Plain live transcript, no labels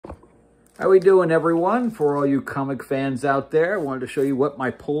How we doing, everyone? For all you comic fans out there, I wanted to show you what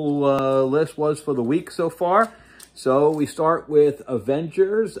my pull list was for the week so far. So we start with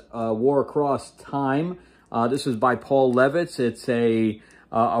Avengers, War Across Time. This is by Paul Levitz. It's a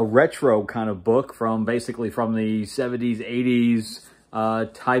retro kind of book from basically from the 70s,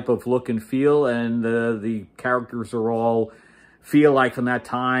 80s type of look and feel. And the characters are all feel like from that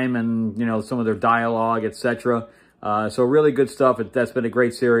time, and, you know, some of their dialogue, etc. So really good stuff. That's been a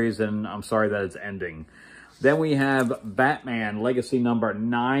great series, and I'm sorry that it's ending. Then we have Batman Legacy number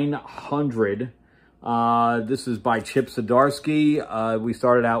 900. This is by Chip Zdarsky. We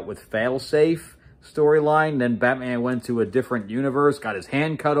started out with Failsafe storyline. Then Batman went to a different universe, got his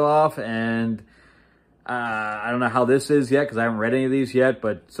hand cut off, and I don't know how this is yet because I haven't read any of these yet,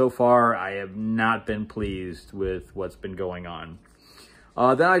 but so far I have not been pleased with what's been going on.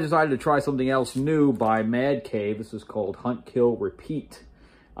 Then I decided to try something else new by Mad Cave. This is called Hunt, Kill, Repeat.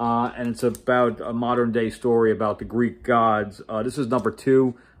 And it's about a modern day story about the Greek gods. This is number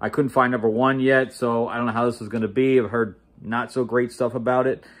 2. I couldn't find number 1 yet, so I don't know how this is going to be. I've heard not so great stuff about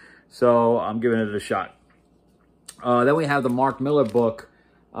it, so I'm giving it a shot. Then we have the Mark Millar book.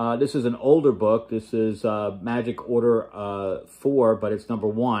 This is an older book. This is Magic Order 4, but it's number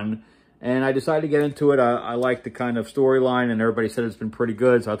 1. And I decided to get into it. I like the kind of storyline, and everybody said it's been pretty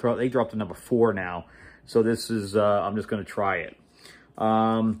good. So they dropped to number 4 now. So this is, I'm just going to try it.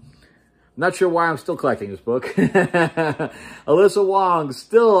 Not sure why I'm still collecting this book. Alyssa Wong,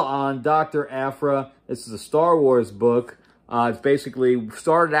 still on Dr. Aphra. This is a Star Wars book. It's basically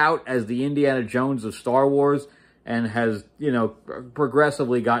started out as the Indiana Jones of Star Wars and has, you know,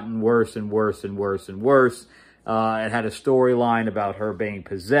 progressively gotten worse and worse and worse and worse. It had a storyline about her being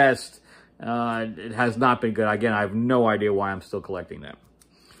possessed. It has not been good. Again, I have no idea why I'm still collecting them.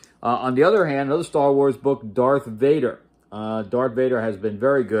 On the other hand, another Star Wars book, Darth Vader. Darth Vader has been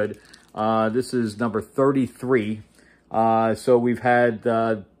very good. This is number 33. So we've had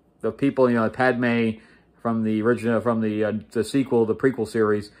the people, you know, Padme from the original, from the sequel, the prequel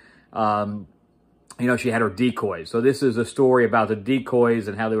series. You know, she had her decoys. So this is a story about the decoys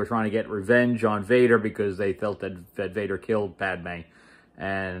and how they were trying to get revenge on Vader because they felt that Vader killed Padme.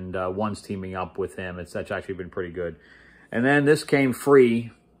 And one's teaming up with him. It's actually been pretty good. And then this came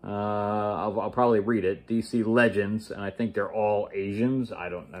free. I'll probably read it. DC Legends, and I think they're all Asians. I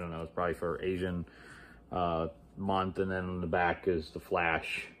don't know. It's probably for Asian month. And then in the back is the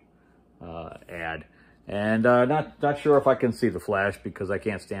Flash ad. And not sure if I can see the Flash because I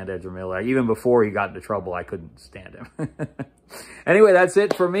can't stand Ezra Miller. Even before he got into trouble, I couldn't stand him. Anyway, that's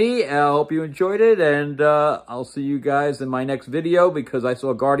it for me. I hope you enjoyed it, and I'll see you guys in my next video because I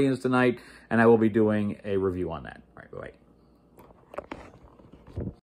saw Guardians tonight, and I will be doing a review on that. All right, bye-bye.